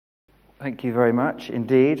Thank you very much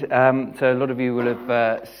indeed. So a lot of you will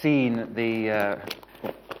have seen the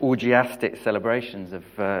orgiastic celebrations of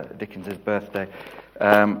Dickens's birthday.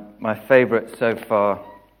 My favourite so far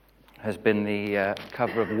has been the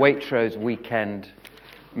cover of Waitrose Weekend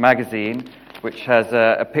magazine, which has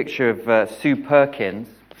a picture of Sue Perkins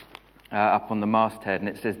up on the masthead, and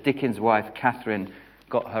it says, "Dickens' wife Catherine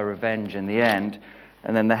got her revenge in the end."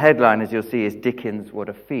 And then the headline, as you'll see, is "Dickens, what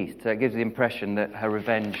a feast." So it gives the impression that her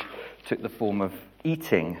revenge took the form of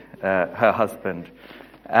eating her husband.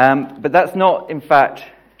 But that's not, in fact,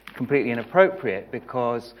 completely inappropriate,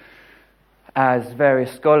 because as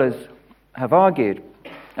various scholars have argued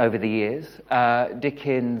over the years,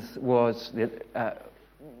 Dickens was... a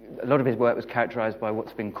lot of his work was characterized by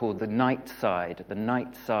what's been called the night side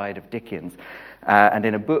of Dickens. And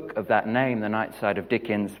in a book of that name, The Night Side of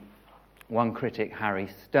Dickens, one critic, Harry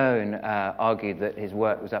Stone, argued that his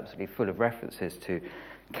work was absolutely full of references to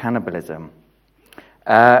cannibalism.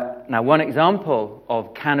 Now, one example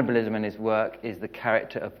of cannibalism in his work is the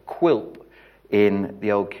character of Quilp in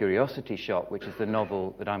The Old Curiosity Shop, which is the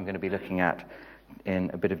novel that I'm going to be looking at in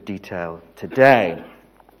a bit of detail today.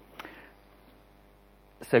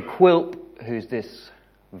 So Quilp, who's this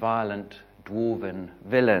violent dwarven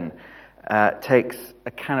villain, takes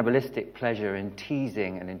a cannibalistic pleasure in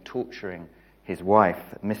teasing and in torturing his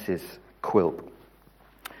wife, Mrs. Quilp.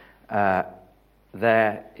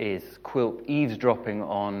 There is Quilp eavesdropping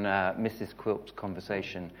on Mrs. Quilp's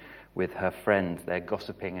conversation with her friends. They're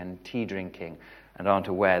gossiping and tea drinking and aren't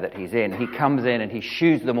aware that he's in. He comes in and he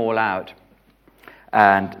shoos them all out,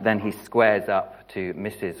 and then he squares up to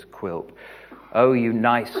Mrs. Quilp. "Oh, you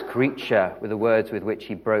nice creature," were the words with which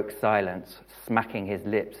he broke silence, smacking his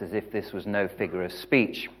lips as if this was no figure of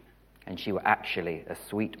speech, and she were actually a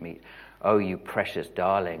sweetmeat. "Oh, you precious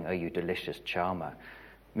darling, oh, you delicious charmer."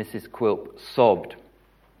 Mrs. Quilp sobbed,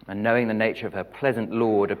 and knowing the nature of her pleasant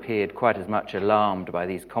lord, appeared quite as much alarmed by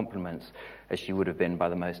these compliments as she would have been by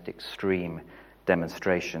the most extreme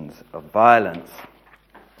demonstrations of violence.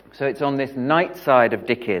 So it's on this night side of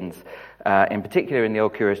Dickens, in particular in The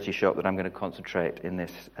Old Curiosity Shop, that I'm going to concentrate in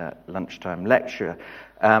this lunchtime lecture.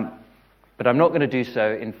 But I'm not going to do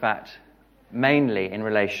so, in fact, mainly in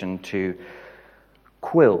relation to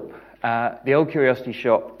Quilp. The Old Curiosity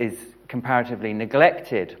Shop is comparatively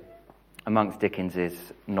neglected amongst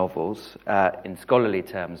Dickens's novels, in scholarly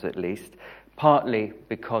terms at least, partly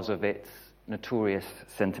because of its notorious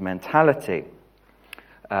sentimentality.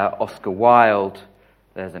 Oscar Wilde,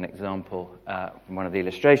 there's an example from one of the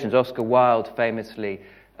illustrations. Oscar Wilde famously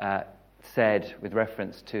said, with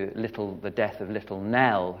reference to the death of little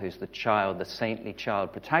Nell, who's the saintly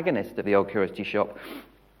child protagonist of The Old Curiosity Shop,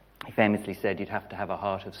 he famously said, "You'd have to have a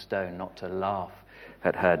heart of stone not to laugh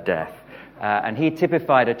at her death." And he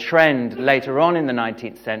typified a trend later on in the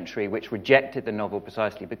 19th century which rejected the novel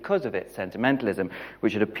precisely because of its sentimentalism,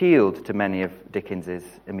 which had appealed to many of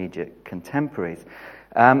Dickens's immediate contemporaries.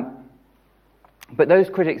 But those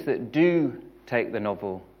critics that do take the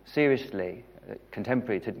novel seriously,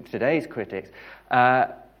 contemporary to today's critics,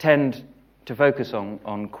 tend to focus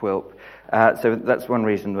on Quilp. So that's one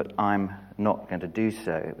reason that I'm not going to do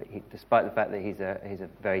so, despite the fact that he's a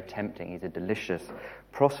very tempting, he's a delicious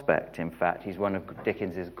prospect, in fact. He's one of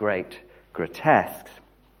Dickens's great grotesques.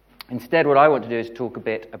 Instead, what I want to do is talk a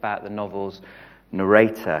bit about the novel's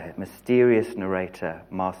narrator, mysterious narrator,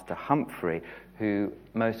 Master Humphrey, who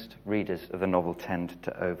most readers of the novel tend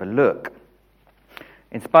to overlook.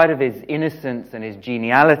 In spite of his innocence and his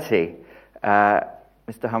geniality,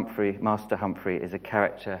 Master Humphrey is a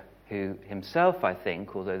character who himself, I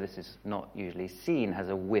think, although this is not usually seen, has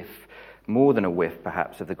a whiff, more than a whiff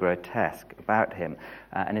perhaps, of the grotesque about him.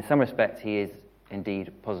 And in some respects he is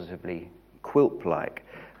indeed positively Quilp-like.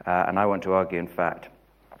 And I want to argue, in fact,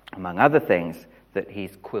 among other things, that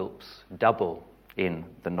he's Quilp's double in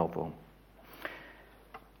the novel.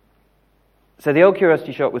 So The Old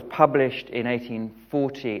Curiosity Shop was published in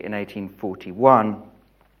 1840 and 1841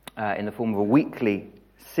 in the form of a weekly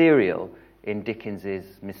serial in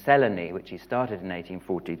Dickens's Miscellany, which he started in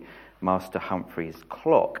 1840, Master Humphrey's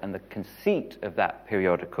Clock. And the conceit of that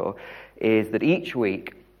periodical is that each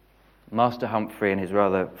week Master Humphrey and his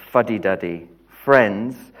rather fuddy-duddy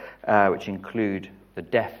friends, which include the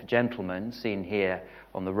deaf gentleman, seen here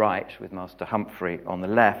on the right with Master Humphrey on the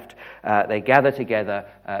left, they gather together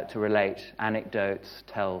to relate anecdotes,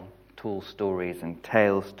 tell tall stories and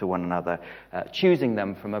tales to one another, choosing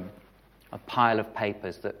them from a pile of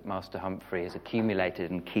papers that Master Humphrey has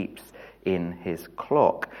accumulated and keeps in his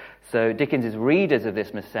clock. So Dickens's readers of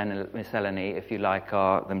this miscellany, if you like,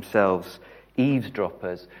 are themselves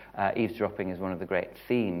eavesdroppers. Eavesdropping is one of the great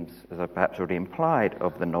themes, as I perhaps already implied,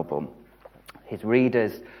 of the novel. His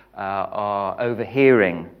readers are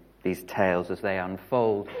overhearing these tales as they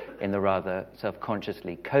unfold in the rather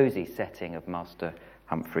self-consciously cosy setting of Master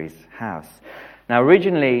Humphrey's house. Now,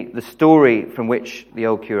 originally, the story from which the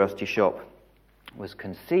Old Curiosity Shop was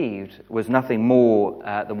conceived was nothing more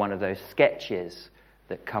than one of those sketches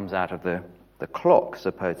that comes out of the clock,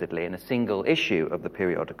 supposedly, in a single issue of the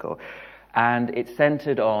periodical. And it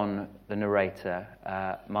centered on the narrator,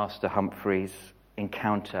 Master Humphrey's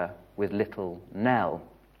encounter with little Nell,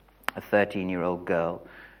 a 13-year-old girl,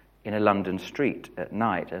 in a London street at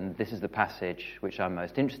night. And this is the passage which I'm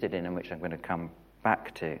most interested in and which I'm going to come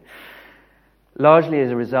back to. Largely as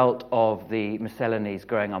a result of the miscellanies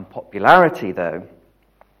growing unpopularity, though,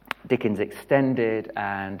 Dickens extended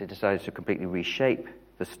and decided to completely reshape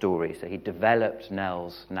the story. So he developed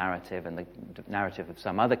Nell's narrative and the narrative of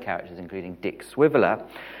some other characters, including Dick Swiveller,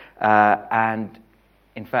 and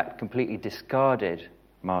in fact completely discarded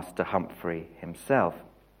Master Humphrey himself.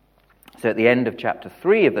 So at the end of chapter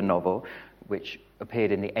 3 of the novel, which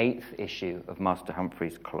appeared in the 8th issue of Master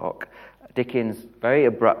Humphrey's Clock, Dickens very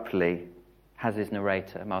abruptly has his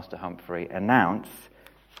narrator, Master Humphrey, announce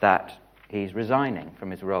that he's resigning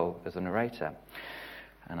from his role as a narrator.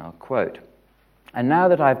 And I'll quote, "And now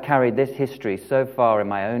that I've carried this history so far in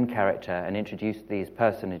my own character and introduced these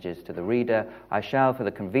personages to the reader, I shall, for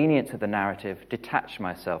the convenience of the narrative, detach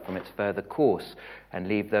myself from its further course and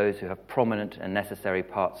leave those who have prominent and necessary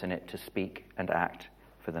parts in it to speak and act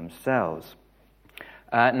for themselves."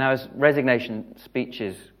 Now, as resignation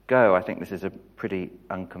speeches go, I think this is a pretty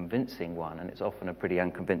unconvincing one, and it's often a pretty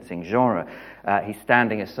unconvincing genre. He's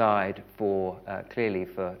standing aside clearly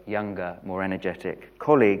for younger, more energetic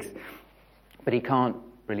colleagues, but he can't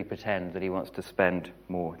really pretend that he wants to spend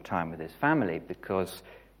more time with his family because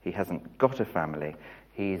he hasn't got a family.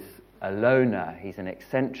 He's a loner, he's an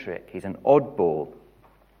eccentric, he's an oddball.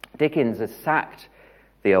 Dickens has sacked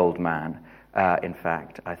the old man, in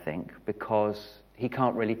fact, I think, because he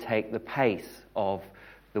can't really take the pace of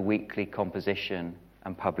the weekly composition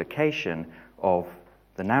and publication of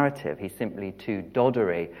the narrative. He's simply too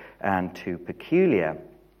doddery and too peculiar.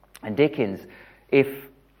 And Dickens, if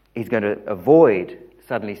he's going to avoid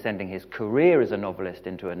suddenly sending his career as a novelist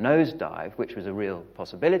into a nosedive, which was a real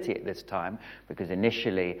possibility at this time, because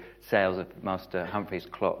initially sales of Master Humphrey's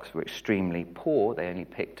clocks were extremely poor. They only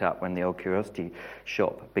picked up when the Old Curiosity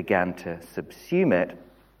Shop began to subsume it.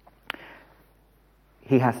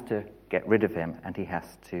 He has to get rid of him, and he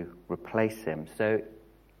has to replace him. So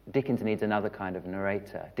Dickens needs another kind of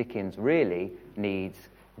narrator. Dickens really needs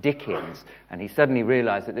Dickens, and he suddenly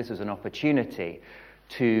realized that this was an opportunity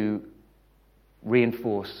to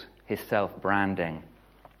reinforce his self-branding.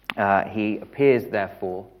 He appears,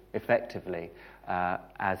 therefore, effectively,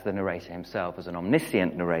 as the narrator himself, as an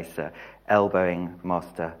omniscient narrator, elbowing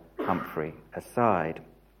Master Humphrey aside.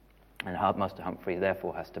 And Master Humphrey,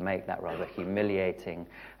 therefore, has to make that rather humiliating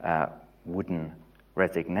wooden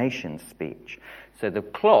resignation speech. So the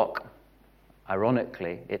clock,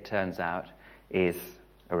 ironically, it turns out, is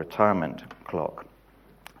a retirement clock.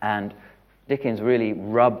 And Dickens really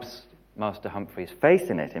rubs Master Humphrey's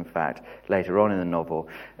face in it, in fact, later on in the novel.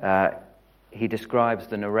 He describes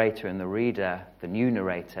the narrator and the reader, the new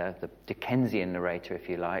narrator, the Dickensian narrator, if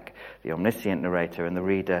you like, the omniscient narrator and the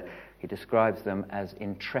reader. He describes them as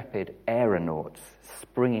intrepid aeronauts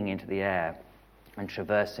springing into the air and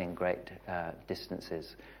traversing great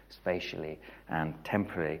distances spatially and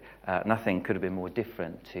temporally. Nothing could have been more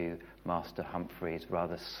different to Master Humphrey's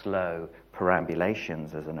rather slow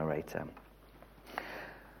perambulations as a narrator.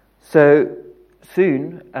 So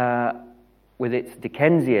soon, with its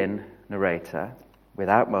Dickensian narrator,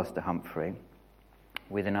 without Master Humphrey,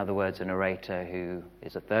 with, in other words, a narrator who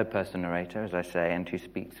is a third-person narrator, as I say, and who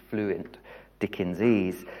speaks fluent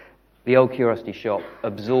Dickensese, the Old Curiosity Shop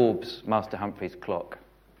absorbs Master Humphrey's clock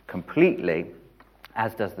completely,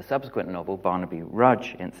 as does the subsequent novel, Barnaby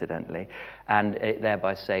Rudge, incidentally, and it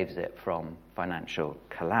thereby saves it from financial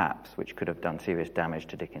collapse, which could have done serious damage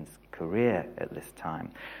to Dickens' career at this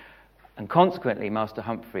time. And consequently, Master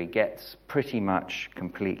Humphrey gets pretty much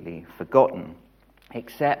completely forgotten,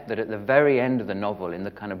 except that at the very end of the novel, in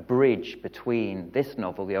the kind of bridge between this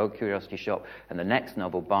novel, The Old Curiosity Shop, and the next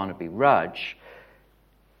novel, Barnaby Rudge,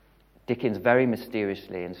 Dickens very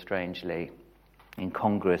mysteriously and strangely,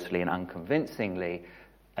 incongruously and unconvincingly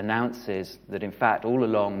announces that, in fact, all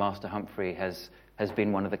along Master Humphrey has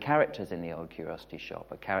been one of the characters in The Old Curiosity Shop,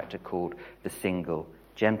 a character called the Single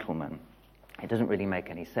Gentleman. It doesn't really make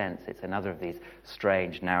any sense. It's another of these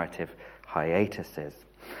strange narrative hiatuses.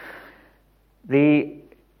 The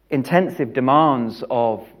intensive demands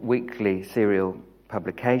of weekly serial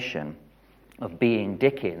publication of being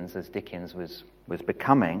Dickens, as Dickens was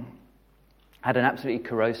becoming, had an absolutely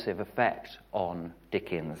corrosive effect on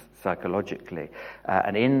Dickens psychologically.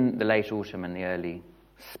 And in the late autumn and the early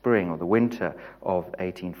spring or the winter of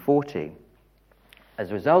 1840,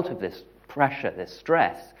 as a result of this pressure, this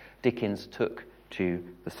stress, Dickens took to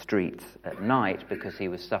the streets at night because he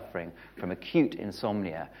was suffering from acute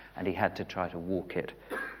insomnia and he had to try to walk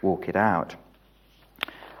it out.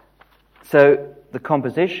 So the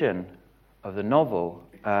composition of the novel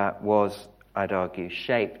was, I'd argue,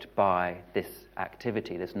 shaped by this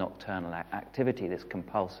activity, this nocturnal activity, this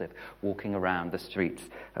compulsive walking around the streets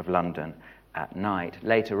of London at night.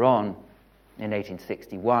 Later on, in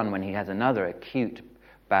 1861, when he has another acute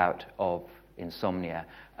bout of insomnia,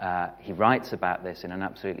 he writes about this in an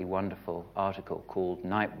absolutely wonderful article called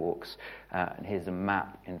Night Walks. And here's a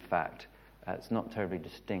map, in fact. It's not terribly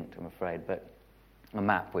distinct, I'm afraid, but a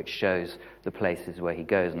map which shows the places where he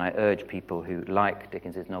goes. And I urge people who like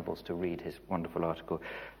Dickens's novels to read his wonderful article,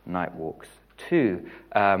 Night Walks, too.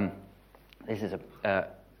 This is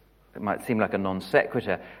it might seem like a non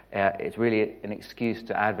sequitur. It's really an excuse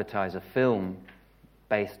to advertise a film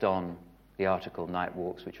based on the article Night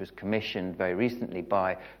Walks, which was commissioned very recently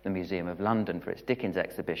by the Museum of London for its Dickens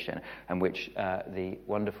exhibition, and which the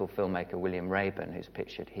wonderful filmmaker William Rayburn, who's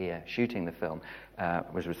pictured here shooting the film,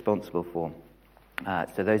 was responsible for.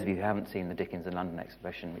 So those of you who haven't seen the Dickens in London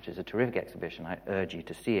exhibition, which is a terrific exhibition, I urge you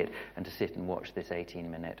to see it and to sit and watch this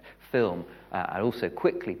 18-minute film. I'll also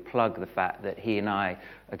quickly plug the fact that he and I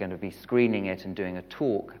are going to be screening it and doing a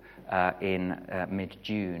talk in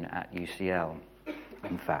mid-June at UCL,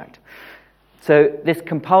 in fact. So this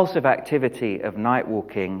compulsive activity of night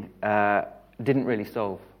walking didn't really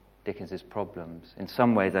solve Dickens's problems. In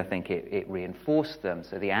some ways, I think it reinforced them.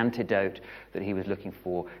 So the antidote that he was looking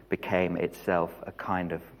for became itself a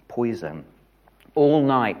kind of poison. All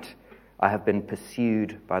night I have been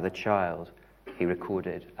pursued by the child, he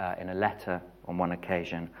recorded in a letter on one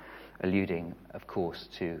occasion, alluding, of course,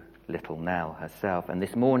 to little Nell herself. And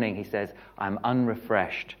this morning, he says, I'm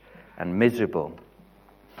unrefreshed and miserable.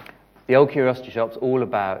 The Old Curiosity Shop's all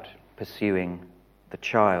about pursuing the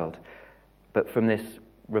child. But from this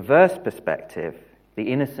reverse perspective,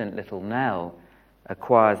 the innocent little Nell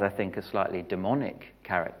acquires, I think, a slightly demonic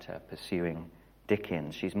character pursuing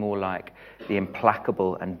Dickens. She's more like the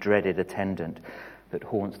implacable and dreaded attendant that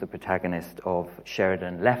haunts the protagonist of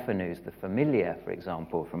Sheridan Le Fanu's The Familiar, for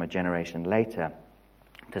example, from a generation later,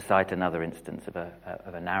 to cite another instance of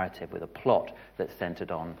a narrative with a plot that's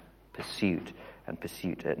centered on pursuit, and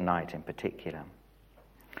pursuit at night in particular.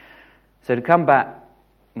 So to come back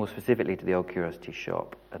more specifically to the Old Curiosity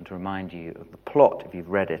Shop and to remind you of the plot if you've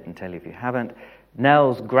read it and tell you if you haven't,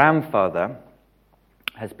 Nell's grandfather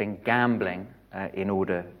has been gambling in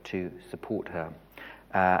order to support her,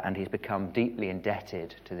 and he's become deeply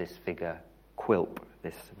indebted to this figure Quilp,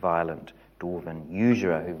 this violent dwarven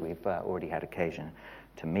usurer who we've already had occasion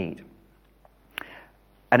to meet.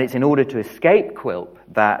 And it's in order to escape Quilp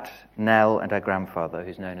that Nell and her grandfather,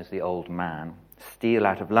 who's known as the Old Man, steal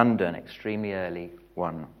out of London extremely early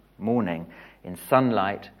one morning in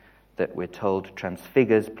sunlight that we're told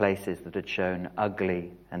transfigures places that had shown ugly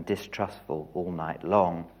and distrustful all night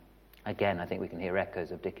long. Again, I think we can hear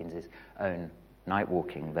echoes of Dickens's own night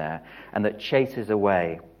walking there, and that chases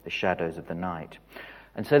away the shadows of the night.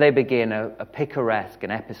 And so they begin a picaresque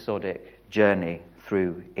and episodic journey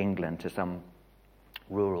through England to some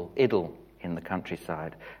rural idyll in the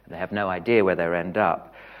countryside. They have no idea where they'll end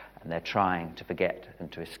up, and they're trying to forget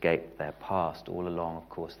and to escape their past. All along, of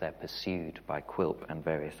course, they're pursued by Quilp and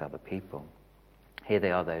various other people. Here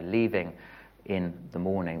they are, though, leaving in the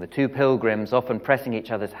morning. The two pilgrims, often pressing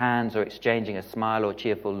each other's hands or exchanging a smile or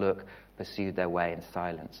cheerful look, pursued their way in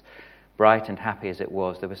silence. Bright and happy as it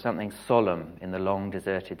was, there was something solemn in the long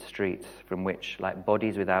deserted streets from which, like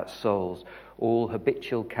bodies without souls, all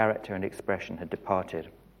habitual character and expression had departed,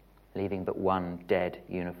 leaving but one dead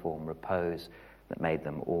uniform repose that made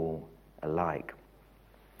them all alike.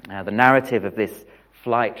 Now, the narrative of this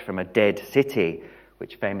flight from a dead city,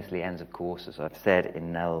 which famously ends, of course, as I've said,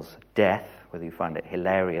 in Nell's death, whether you find it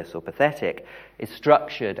hilarious or pathetic, is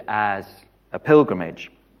structured as a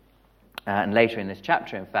pilgrimage. And later in this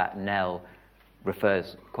chapter, in fact, Nell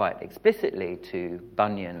refers quite explicitly to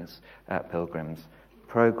Bunyan's Pilgrim's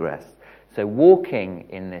Progress. So walking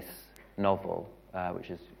in this novel,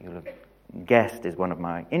 which is, you'll have guessed, is one of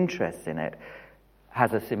my interests in it,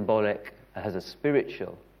 has a symbolic, has a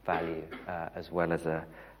spiritual value as well as a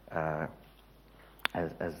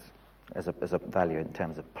value in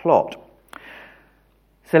terms of plot.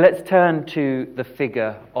 So let's turn to the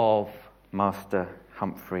figure of Master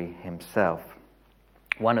Humphrey himself,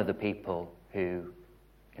 one of the people who,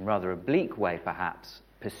 in rather a bleak way perhaps,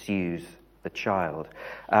 pursues the child.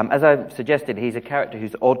 As I've suggested, he's a character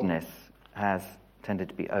whose oddness has tended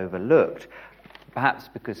to be overlooked, perhaps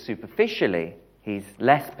because superficially he's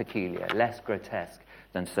less peculiar, less grotesque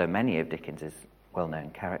than so many of Dickens's well-known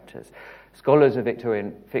characters. Scholars of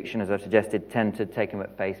Victorian fiction, as I've suggested, tend to take him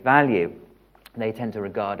at face value. They tend to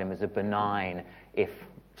regard him as a benign, if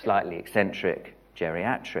slightly eccentric,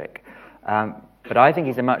 geriatric. But I think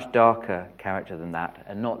he's a much darker character than that,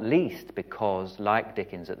 and not least because, like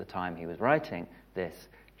Dickens at the time he was writing this,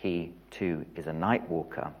 he too is a night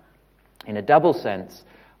walker. In a double sense,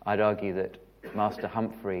 I'd argue that Master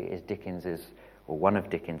Humphrey is Dickens's, or one of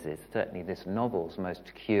Dickens's, certainly this novel's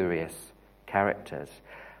most curious characters.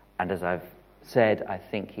 And as I've said, I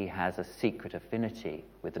think he has a secret affinity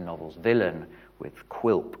with the novel's villain, with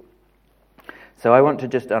Quilp. So I want to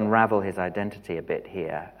just unravel his identity a bit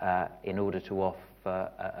here in order to offer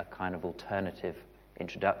a kind of alternative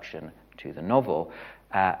introduction to the novel.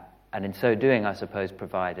 And in so doing, I suppose,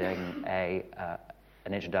 providing an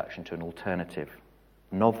introduction to an alternative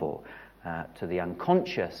novel, to the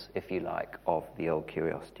unconscious, if you like, of the Old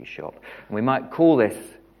Curiosity Shop. And we might call this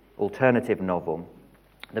alternative novel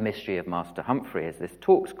The Mystery of Master Humphrey, as this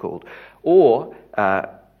talk's called, or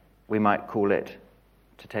we might call it,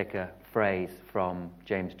 to take a phrase from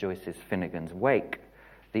James Joyce's Finnegan's Wake,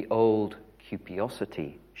 the Old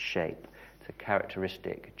Cupiosity Shape. It's a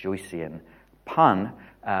characteristic Joycean pun,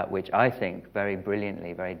 which I think very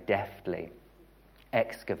brilliantly, very deftly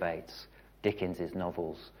excavates Dickens's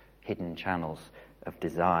novels' hidden channels of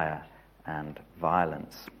desire and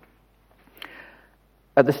violence.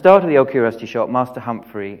 At the start of the Old Curiosity Shop, Master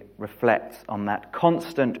Humphrey reflects on that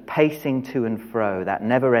constant pacing to and fro, that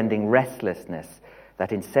never-ending restlessness,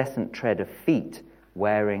 that incessant tread of feet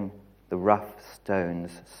wearing the rough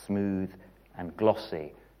stones, smooth and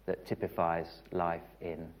glossy, that typifies life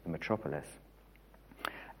in the metropolis.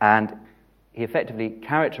 And he effectively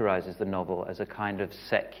characterizes the novel as a kind of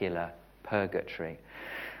secular purgatory.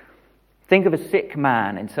 Think of a sick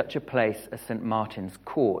man in such a place as St. Martin's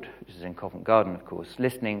Court, which is in Covent Garden, of course,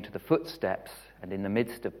 listening to the footsteps and in the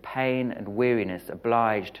midst of pain and weariness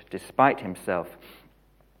obliged, despite himself,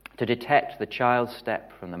 to detect the child's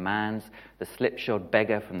step from the man's, the slipshod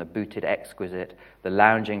beggar from the booted exquisite, the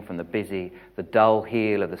lounging from the busy, the dull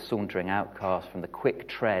heel of the sauntering outcast from the quick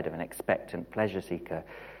tread of an expectant pleasure-seeker.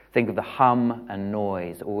 Think of the hum and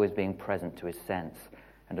noise always being present to his sense,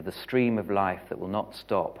 and of the stream of life that will not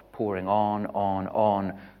stop, pouring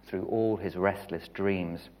on through all his restless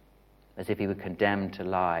dreams, as if he were condemned to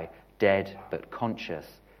lie, dead but conscious,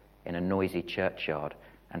 in a noisy churchyard,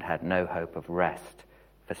 and had no hope of rest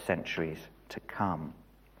for centuries to come.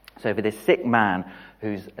 So for this sick man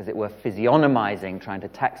who's, as it were, physiognomizing, trying to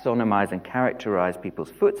taxonomize and characterize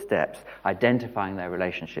people's footsteps, identifying their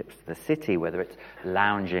relationships to the city, whether it's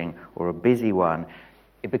lounging or a busy one,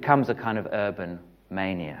 it becomes a kind of urban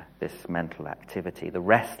mania, this mental activity. The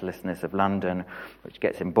restlessness of London, which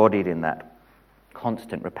gets embodied in that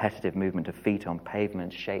constant repetitive movement of feet on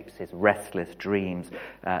pavement, shapes his restless dreams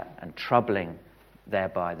and troubling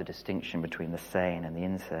thereby the distinction between the sane and the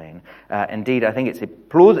insane. Indeed, I think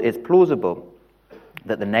it's plausible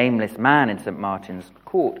that the nameless man in St. Martin's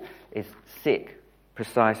Court is sick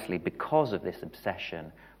precisely because of this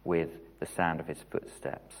obsession with the sound of his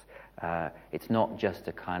footsteps. It's not just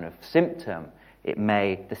a kind of symptom.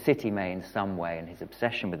 The city may in some way, and his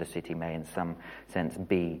obsession with the city may in some sense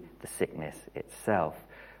be the sickness itself.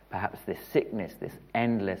 Perhaps this sickness, this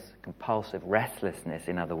endless, compulsive restlessness,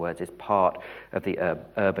 in other words, is part of the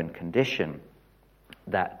urban condition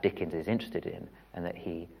that Dickens is interested in and that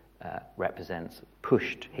he represents,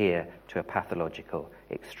 pushed here to a pathological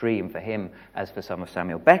extreme. For him, as for some of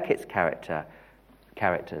Samuel Beckett's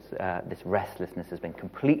characters, this restlessness has been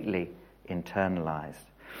completely internalized.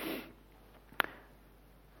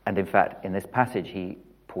 And in fact, in this passage, he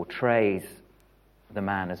portrays the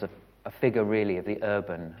man as a figure really of the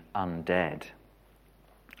urban undead.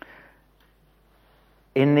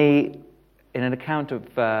 In an account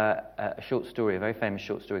of a short story, a very famous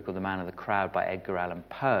short story called The Man of the Crowd by Edgar Allan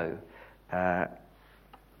Poe,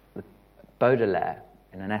 Baudelaire,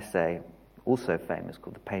 in an essay also famous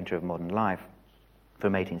called The Painter of Modern Life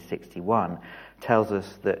from 1861, tells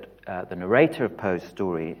us that the narrator of Poe's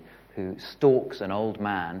story, who stalks an old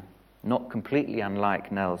man, not completely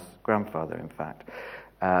unlike Nell's grandfather, in fact,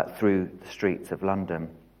 through the streets of London,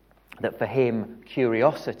 that for him,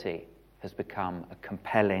 curiosity has become a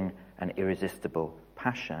compelling and irresistible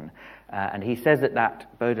passion. And he says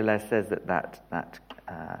Baudelaire says that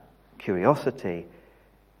curiosity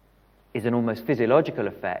is an almost physiological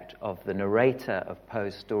effect of the narrator of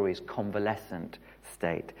Poe's story's convalescent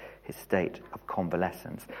state, his state of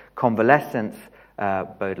convalescence. Convalescence,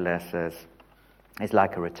 Baudelaire says, is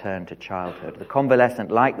like a return to childhood. The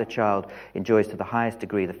convalescent, like the child, enjoys to the highest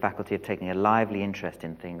degree the faculty of taking a lively interest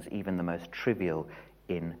in things, even the most trivial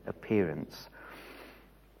in appearance.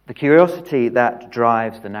 The curiosity that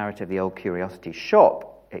drives the narrative of the Old Curiosity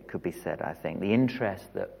Shop, it could be said, I think, the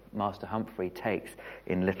interest that Master Humphrey takes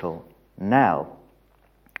in little Nell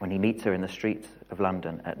when he meets her in the streets of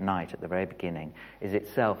London at night at the very beginning, is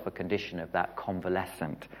itself a condition of that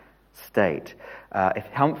convalescent state. If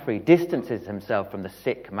Humphrey distances himself from the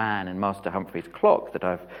sick man in Master Humphrey's Clock that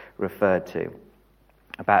I've referred to,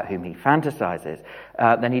 about whom he fantasizes,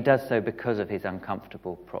 then he does so because of his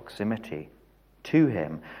uncomfortable proximity to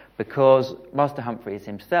him. Because Master Humphrey is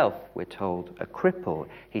himself, we're told, a cripple.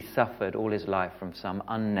 He suffered all his life from some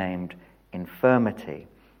unnamed infirmity.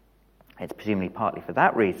 It's presumably partly for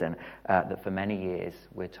that reason that for many years,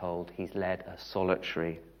 we're told, he's led a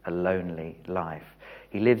solitary, a lonely life.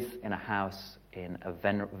 He lives in a house in a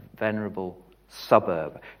venerable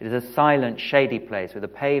suburb. It is a silent, shady place with a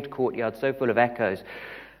paved courtyard so full of echoes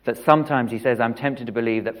that sometimes, he says, I'm tempted to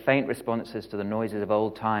believe that faint responses to the noises of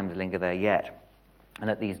old times linger there yet, and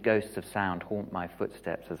that these ghosts of sound haunt my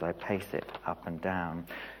footsteps as I pace it up and down.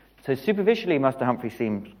 So superficially, Master Humphrey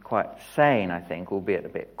seems quite sane, I think, albeit a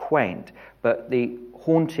bit quaint, but the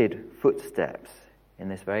haunted footsteps in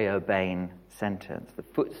this very urbane sentence, the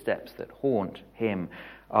footsteps that haunt him,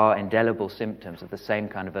 are indelible symptoms of the same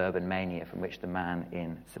kind of urban mania from which the man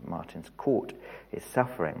in St. Martin's Court is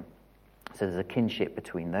suffering. So there's a kinship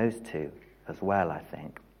between those two as well, I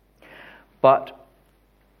think. But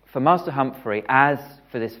for Master Humphrey, as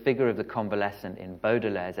for this figure of the convalescent in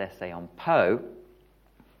Baudelaire's essay on Poe,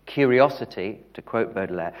 curiosity, to quote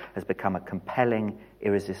Baudelaire, has become a compelling,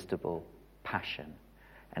 irresistible passion,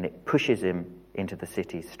 and it pushes him into the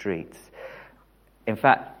city's streets. In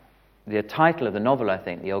fact, the title of the novel, I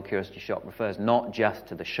think, The Old Curiosity Shop, refers not just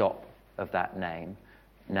to the shop of that name,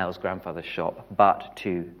 Nell's grandfather's shop, but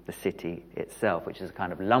to the city itself, which is a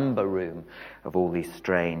kind of lumber room of all these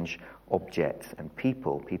strange objects and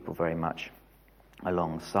people very much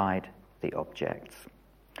alongside the objects.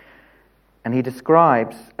 And he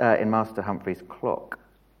describes in Master Humphrey's Clock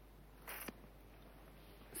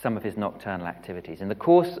some of his nocturnal activities. In the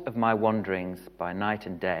course of my wanderings by night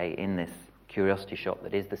and day in this curiosity shop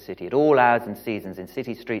that is the city, at all hours and seasons, in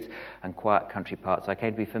city streets and quiet country parts, I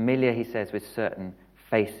came to be familiar, he says, with certain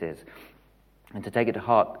faces, and to take it to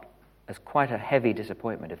heart as quite a heavy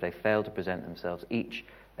disappointment if they failed to present themselves each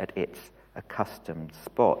at its accustomed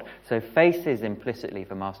spot. So faces implicitly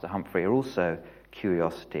for Master Humphrey are also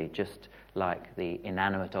curiosity, just like the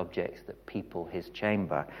inanimate objects that people his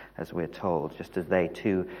chamber, as we're told, just as they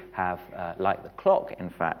too have, like the clock, in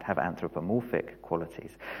fact, have anthropomorphic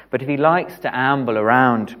qualities. But if he likes to amble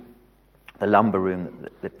around the lumber room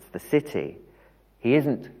that's the city, he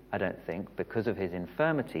isn't, I don't think, because of his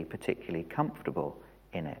infirmity, particularly comfortable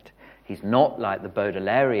in it. He's not like the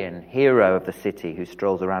Baudelairean hero of the city who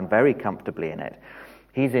strolls around very comfortably in it.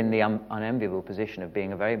 He's in the unenviable position of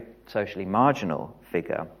being a very socially marginal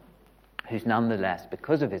figure who's nonetheless,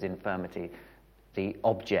 because of his infirmity, the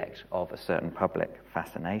object of a certain public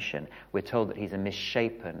fascination. We're told that he's a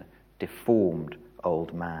misshapen, deformed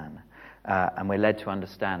old man. And we're led to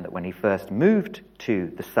understand that when he first moved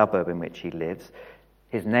to the suburb in which he lives,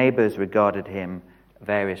 his neighbours regarded him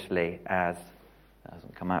variously as, that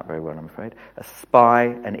doesn't come out very well, I'm afraid, a spy,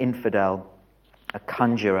 an infidel, a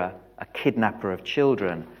conjurer, a kidnapper of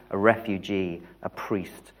children, a refugee, a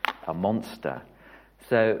priest, a monster.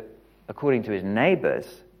 So, according to his neighbours,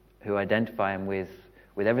 who identify him with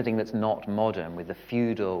everything that's not modern, with the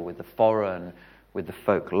feudal, with the foreign, with the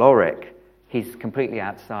folkloric, he's completely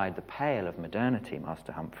outside the pale of modernity,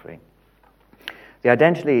 Master Humphrey. The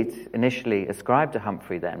identities initially ascribed to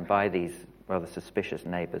Humphrey then by these rather suspicious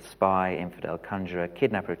neighbours, spy, infidel, conjurer,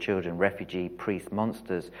 kidnapper of children, refugee, priest,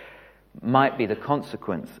 monsters, might be the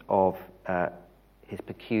consequence of his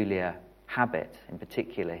peculiar habit, in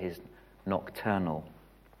particular his nocturnal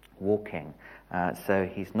walking. So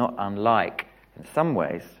he's not unlike, in some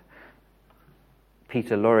ways,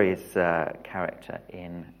 Peter Lorre's character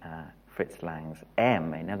in Fritz Lang's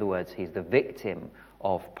M. In other words, he's the victim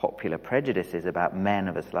of popular prejudices about men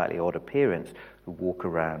of a slightly odd appearance who walk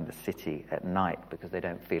around the city at night because they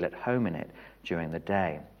don't feel at home in it during the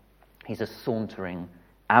day. He's a sauntering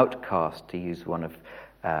outcast, to use one of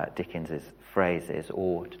Dickens's phrases,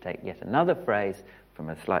 or to take yet another phrase from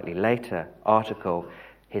a slightly later article,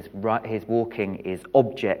 his walking is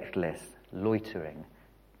objectless, loitering,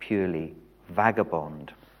 purely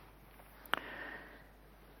vagabond.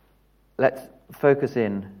 let's focus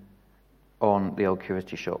in on the Old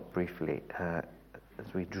Curiosity Shop briefly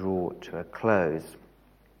as we draw to a close.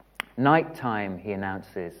 Night time, he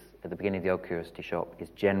announces at the beginning of the Old Curiosity Shop, is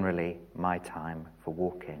generally my time for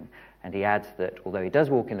walking. And he adds that although he does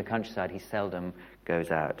walk in the countryside, he seldom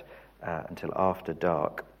goes out until after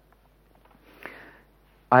dark.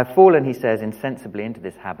 I have fallen, he says, insensibly into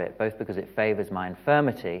this habit, both because it favours my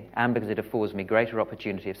infirmity and because it affords me greater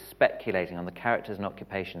opportunity of speculating on the characters and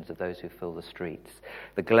occupations of those who fill the streets.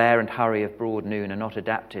 The glare and hurry of broad noon are not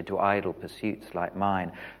adapted to idle pursuits like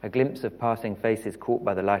mine. A glimpse of passing faces caught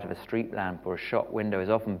by the light of a street lamp or a shop window is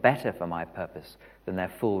often better for my purpose than their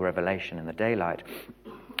full revelation in the daylight.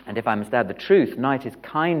 And if I must add the truth, night is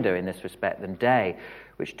kinder in this respect than day,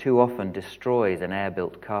 which too often destroys an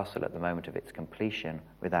air-built castle at the moment of its completion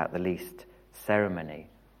without the least ceremony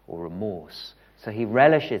or remorse. So he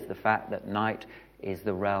relishes the fact that night is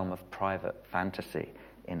the realm of private fantasy,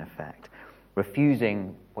 in effect.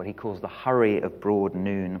 Refusing what he calls the hurry of broad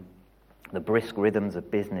noon, the brisk rhythms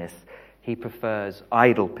of business, he prefers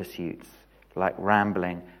idle pursuits like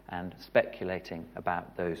rambling and speculating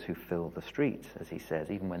about those who fill the streets, as he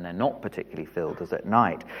says, even when they're not particularly filled, as at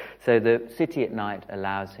night. So the city at night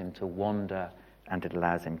allows him to wander, and it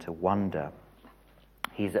allows him to wonder.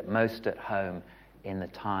 He's at most at home in the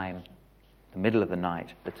time, the middle of the night,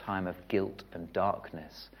 the time of guilt and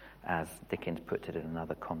darkness, as Dickens puts it in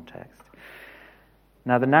another context.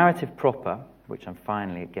 Now, the narrative proper, which I'm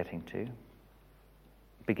finally getting to,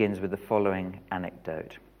 begins with the following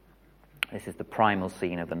anecdote. This is the primal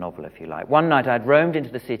scene of the novel, if you like. One night I had roamed into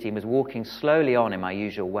the city and was walking slowly on in my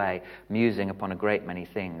usual way, musing upon a great many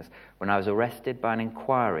things, when I was arrested by an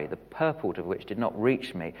inquiry, the purport of which did not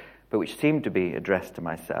reach me, but which seemed to be addressed to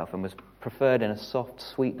myself and was preferred in a soft,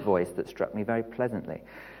 sweet voice that struck me very pleasantly.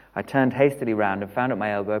 I turned hastily round and found at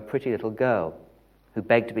my elbow a pretty little girl who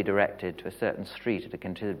begged to be directed to a certain street at a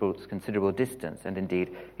considerable distance, and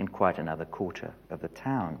indeed in quite another quarter of the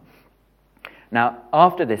town. Now,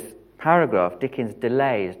 after this paragraph, Dickens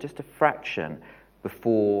delays just a fraction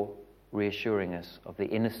before reassuring us of the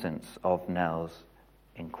innocence of Nell's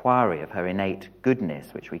inquiry, of her innate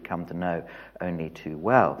goodness, which we come to know only too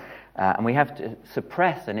well. And we have to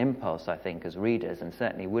suppress an impulse, I think, as readers, and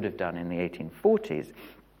certainly would have done in the 1840s,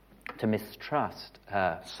 to mistrust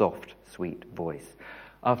her soft, sweet voice.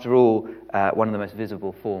 After all, one of the most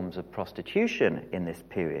visible forms of prostitution in this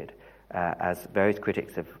period, as various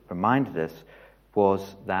critics have reminded us,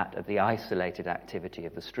 was that of the isolated activity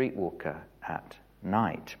of the streetwalker at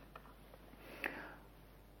night.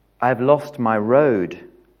 I have lost my road,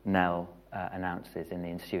 Nell announces in the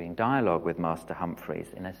ensuing dialogue with Master Humphrey,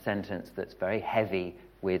 in a sentence that's very heavy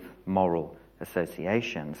with moral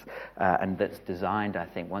associations, and that's designed, I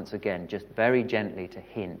think, once again, just very gently to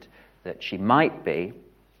hint that she might be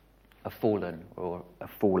a fallen or a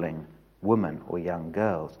falling woman or young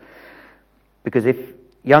girls. Because if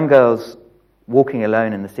young girls walking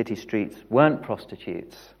alone in the city streets weren't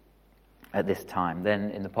prostitutes at this time,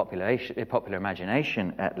 then in the popular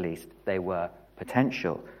imagination, at least, they were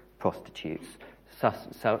potential prostitutes,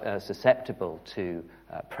 susceptible to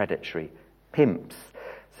predatory pimps.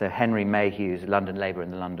 So Henry Mayhew's London Labour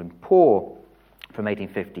and the London Poor from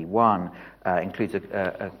 1851 includes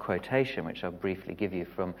a quotation, which I'll briefly give you,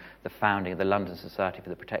 from the founding of the London Society for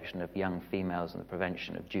the Protection of Young Females and the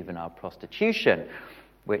Prevention of Juvenile Prostitution,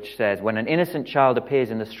 which says, when an innocent child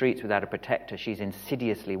appears in the streets without a protector, she's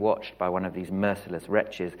insidiously watched by one of these merciless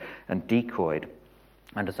wretches and decoyed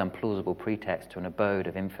under some plausible pretext to an abode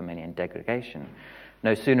of infamy and degradation.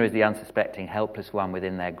 No sooner is the unsuspecting, helpless one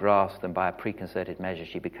within their grasp than by a preconcerted measure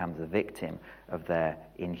she becomes the victim of their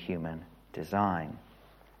inhuman design.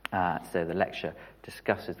 So the lecture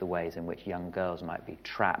discusses the ways in which young girls might be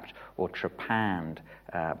trapped or trepanned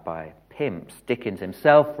by pimps. Dickens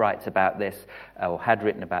himself writes about this, or had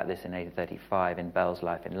written about this in 1835 in Bell's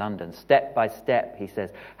Life in London. Step by step, he says,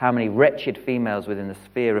 how many wretched females within the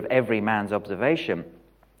sphere of every man's observation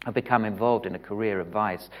have become involved in a career of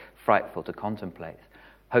vice frightful to contemplate.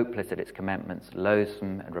 Hopeless at its commencements,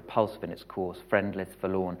 loathsome and repulsive in its course, friendless,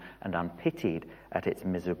 forlorn, and unpitied at its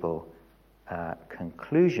miserable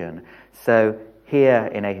conclusion. So here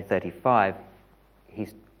in 1835,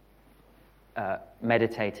 he's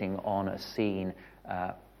meditating on a scene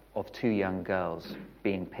of two young girls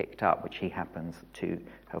being picked up, which he happens to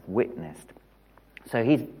have witnessed. So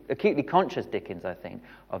he's acutely conscious, Dickens, I think,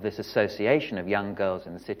 of this association of young girls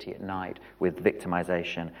in the city at night with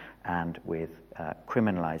victimization and with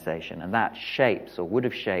criminalization. And that shapes, or would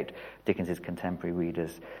have shaped, Dickens's contemporary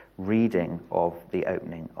readers' reading of the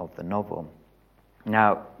opening of the novel.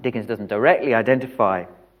 Now, Dickens doesn't directly identify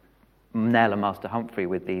Nell and Master Humphrey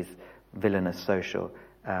with these villainous social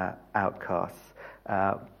outcasts.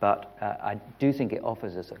 But I do think it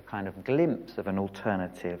offers us a kind of glimpse of an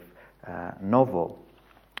alternative novel.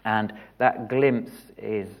 And that glimpse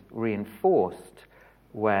is reinforced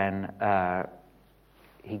when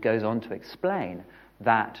he goes on to explain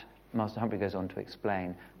that, Master Humphrey goes on to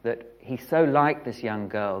explain that he so liked this young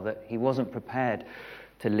girl that he wasn't prepared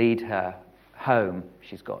to lead her home.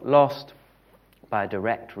 She's got lost by a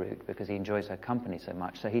direct route because he enjoys her company so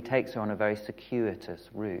much. So he takes her on a very circuitous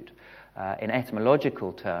route. In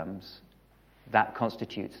etymological terms, that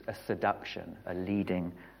constitutes a seduction, a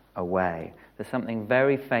leading away. There's something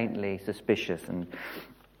very faintly suspicious and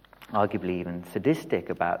arguably even sadistic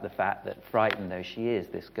about the fact that, frightened though she is,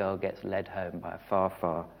 this girl gets led home by a far,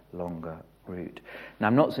 far longer route. Now,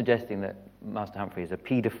 I'm not suggesting that Master Humphrey is a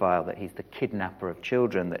paedophile, that he's the kidnapper of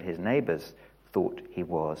children that his neighbours thought he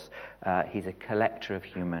was. He's a collector of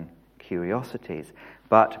human curiosities.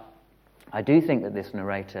 But I do think that this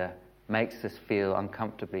narrator makes us feel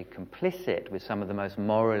uncomfortably complicit with some of the most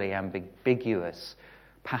morally ambiguous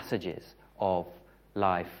passages of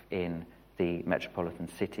life in the metropolitan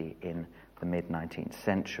city in the mid-19th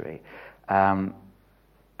century. And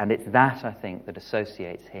it's that, I think, that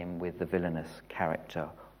associates him with the villainous character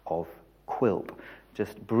of Quilp.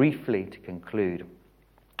 Just briefly to conclude,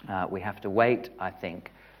 we have to wait, I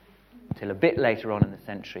think, till a bit later on in the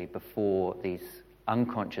century before these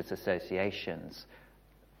unconscious associations,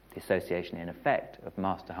 the association in effect of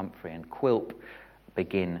Master Humphrey and Quilp,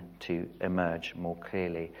 begin to emerge more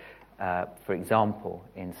clearly. For example,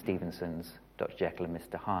 in Stevenson's Dr. Jekyll and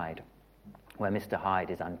Mr. Hyde, where Mr.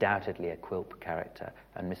 Hyde is undoubtedly a Quilp character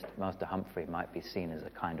and Master Humphrey might be seen as a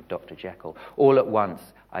kind of Dr. Jekyll. All at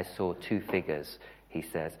once I saw two figures, he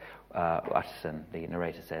says. Utterson, the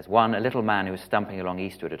narrator says, one, a little man who was stumping along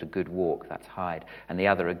eastward at a good walk, that's Hyde, and the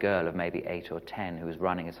other a girl of maybe 8 or 10 who was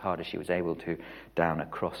running as hard as she was able to down a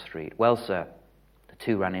cross street. Well, sir, the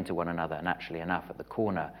two ran into one another, naturally enough, at the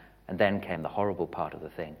corner, and then came the horrible part of the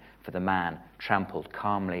thing, for the man trampled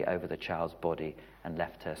calmly over the child's body and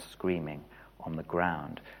left her screaming on the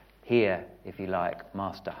ground. Here, if you like,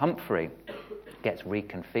 Master Humphrey gets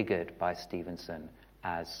reconfigured by Stevenson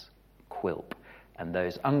as Quilp. And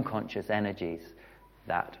those unconscious energies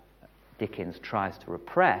that Dickens tries to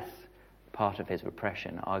repress, part of his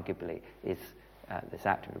repression, arguably, is this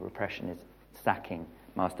act of repression is sacking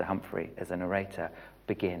Master Humphrey as a narrator,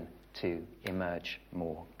 begin to emerge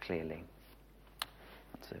more clearly.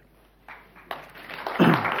 That's it.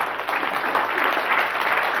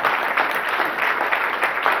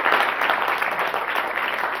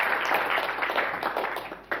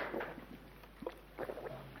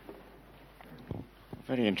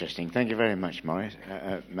 Very interesting. Thank you very much,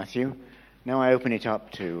 Matthew. Now I open it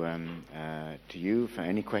up to you for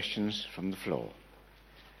any questions from the floor.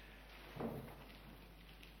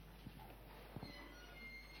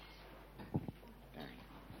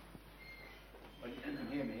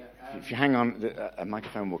 If you hang on, a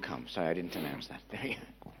microphone will come. Sorry, I didn't announce that. There you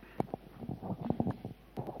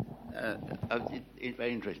go. It's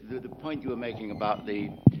very interesting. The point you were making about the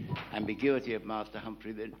ambiguity of Master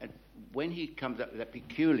Humphrey, when he comes up with that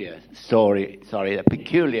peculiar story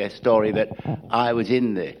that I was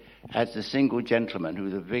in there as the single gentleman who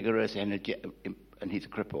was a vigorous energy, and he's a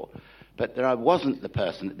cripple, but that I wasn't the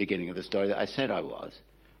person at the beginning of the story that I said I was,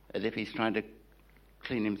 as if he's trying to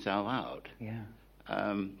clean himself out. Yeah.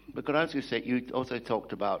 But could I also say, you also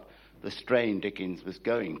talked about the strain Dickens was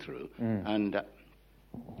going through, and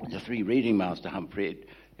just rereading Master Humphrey,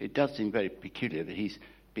 it does seem very peculiar that he's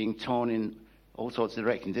being torn in all sorts of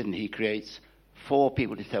directions, isn't he? He creates 4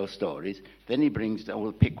 people to tell stories, then he brings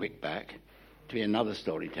old Pickwick back to be another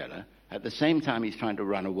storyteller. At the same time, he's trying to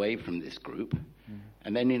run away from this group,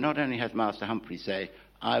 and then he not only has Master Humphrey say,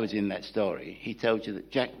 I was in that story, he tells you that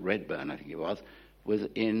Jack Redburn, I think it was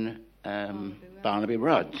in Barnaby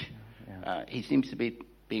Rudge. Yeah. He seems to be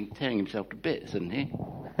tearing himself to bits, isn't he?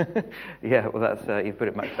 Yeah, well, that's you put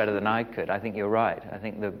it much better than I could. I think you're right. I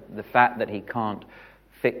think the fact that he can't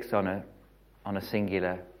fix on a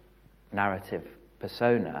singular narrative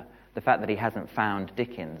persona, the fact that he hasn't found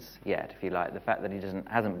Dickens yet, if you like, the fact that he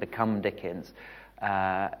hasn't become Dickens,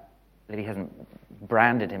 that he hasn't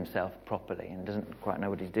branded himself properly and doesn't quite know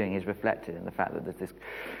what he's doing, is reflected in the fact that there's this.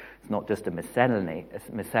 It's not just a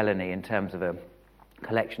miscellany in terms of a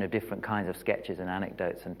collection of different kinds of sketches and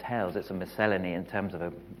anecdotes and tales. It's a miscellany in terms of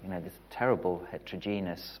this terrible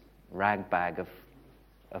heterogeneous ragbag of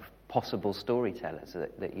possible storytellers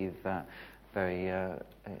that you've very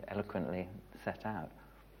eloquently set out.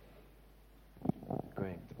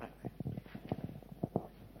 Great.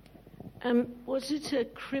 Was it a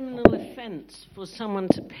criminal offence for someone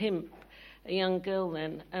to pimp a young girl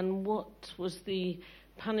then, and what was the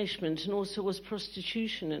punishment, and also was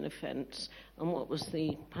prostitution an offence, and what was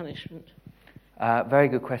the punishment? Very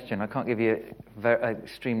good question. I can't give you a very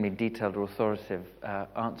extremely detailed or authoritative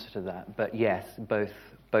answer to that, but yes, both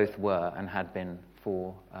were and had been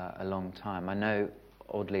for a long time. I know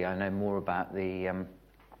more about an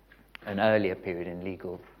earlier period in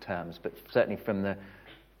legal terms, but certainly from the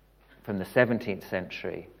 17th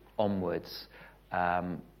century onwards,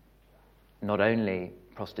 not only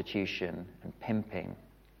prostitution and pimping,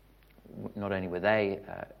 not only were they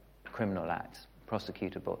criminal acts,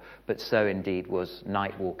 prosecutable, but so indeed was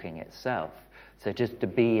night walking itself. So just to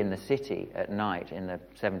be in the city at night in the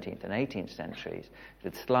 17th and 18th centuries, it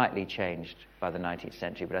had slightly changed by the 19th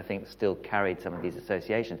century, but I think still carried some of these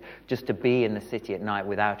associations. Just to be in the city at night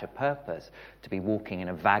without a purpose, to be walking in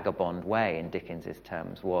a vagabond way, in Dickens's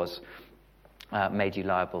terms, was made you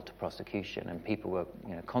liable to prosecution, and people were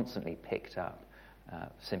constantly picked up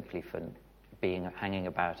simply for hanging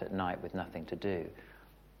about at night with nothing to do.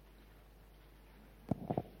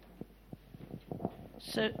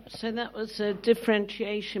 So that was a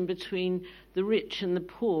differentiation between the rich and the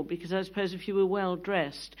poor, because I suppose if you were well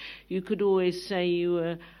dressed, you could always say you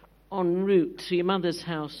were en route to your mother's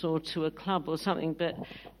house or to a club or something,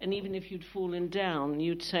 and even if you'd fallen down,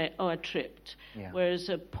 you'd say, "Oh, I tripped." Yeah. Whereas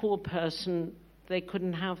a poor person, they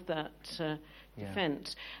couldn't have that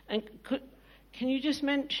defence. And can you just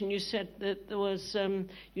mention, you said that there was,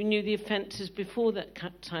 you knew the offences before that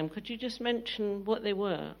time. Could you just mention what they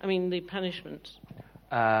were? I mean, the punishments.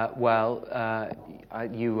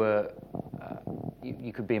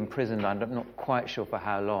 You could be imprisoned, I'm not quite sure for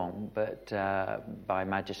how long, but by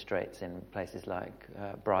magistrates in places like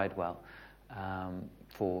Bridewell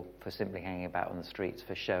for simply hanging about on the streets,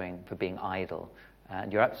 for being idle.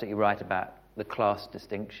 And you're absolutely right about the class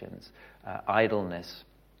distinctions. Idleness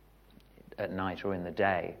at night or in the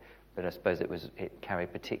day, but I suppose it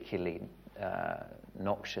carried particularly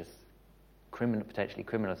noxious potentially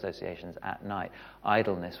criminal associations at night.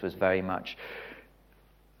 Idleness was very much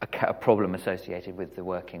a problem associated with the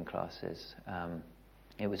working classes.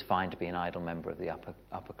 It was fine to be an idle member of the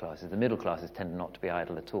upper classes. The middle classes tended not to be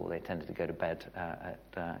idle at all. They tended to go to bed at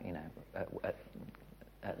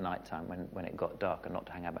night time when it got dark, and not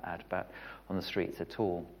to hang about on the streets at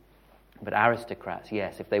all. But aristocrats,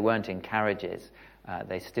 yes, if they weren't in carriages,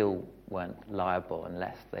 they still weren't liable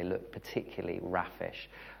unless they looked particularly raffish.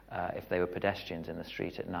 If they were pedestrians in the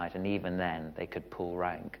street at night, and even then they could pull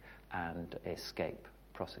rank and escape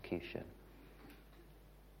prosecution.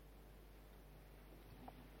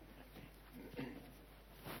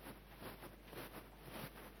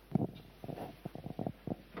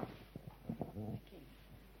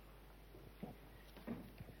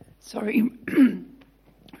 Sorry,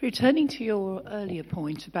 returning to your earlier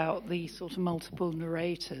point about the sort of multiple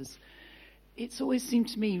narrators, it's always seemed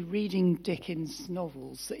to me, reading Dickens'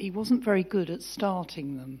 novels, that he wasn't very good at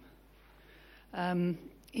starting them.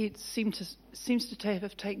 It seems to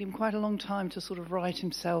have taken him quite a long time to sort of write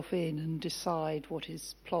himself in and decide what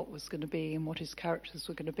his plot was going to be and what his characters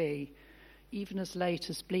were going to be. Even as late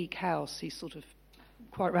as Bleak House, he's sort of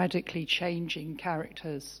quite radically changing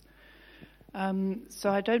characters. So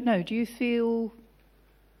I don't know, do you feel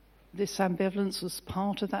this ambivalence was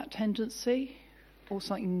part of that tendency or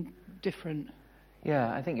something different?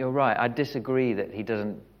 Yeah, I think you're right. I disagree that he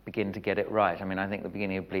doesn't begin to get it right. I mean, I think the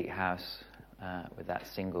beginning of Bleak House, with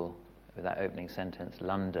that opening sentence,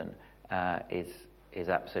 London, is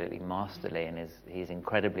absolutely masterly, and he's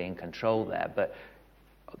incredibly in control there. But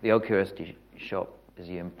the Old Curiosity Shop, as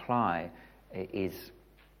you imply, is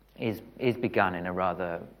begun in a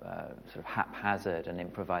rather sort of haphazard and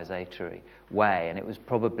improvisatory way, and it was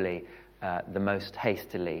probably the most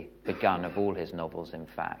hastily begun of all his novels, in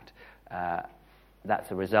fact.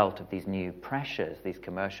 That's a result of these new pressures, these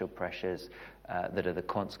commercial pressures that are the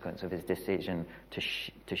consequence of his decision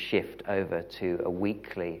to shift over to a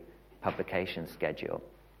weekly publication schedule,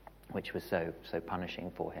 which was so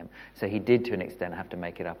punishing for him. So he did, to an extent, have to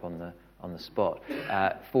make it up on the spot.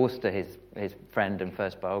 Forster, his friend and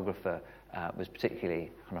first biographer, was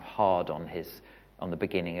particularly kind of hard on the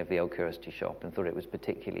beginning of the Old Curiosity Shop and thought it was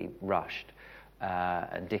particularly rushed.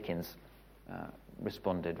 And Dickens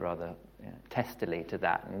responded rather testily to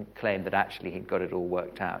that and claimed that actually he'd got it all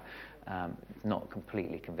worked out. It's not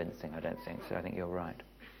completely convincing, I don't think, so I think you're right.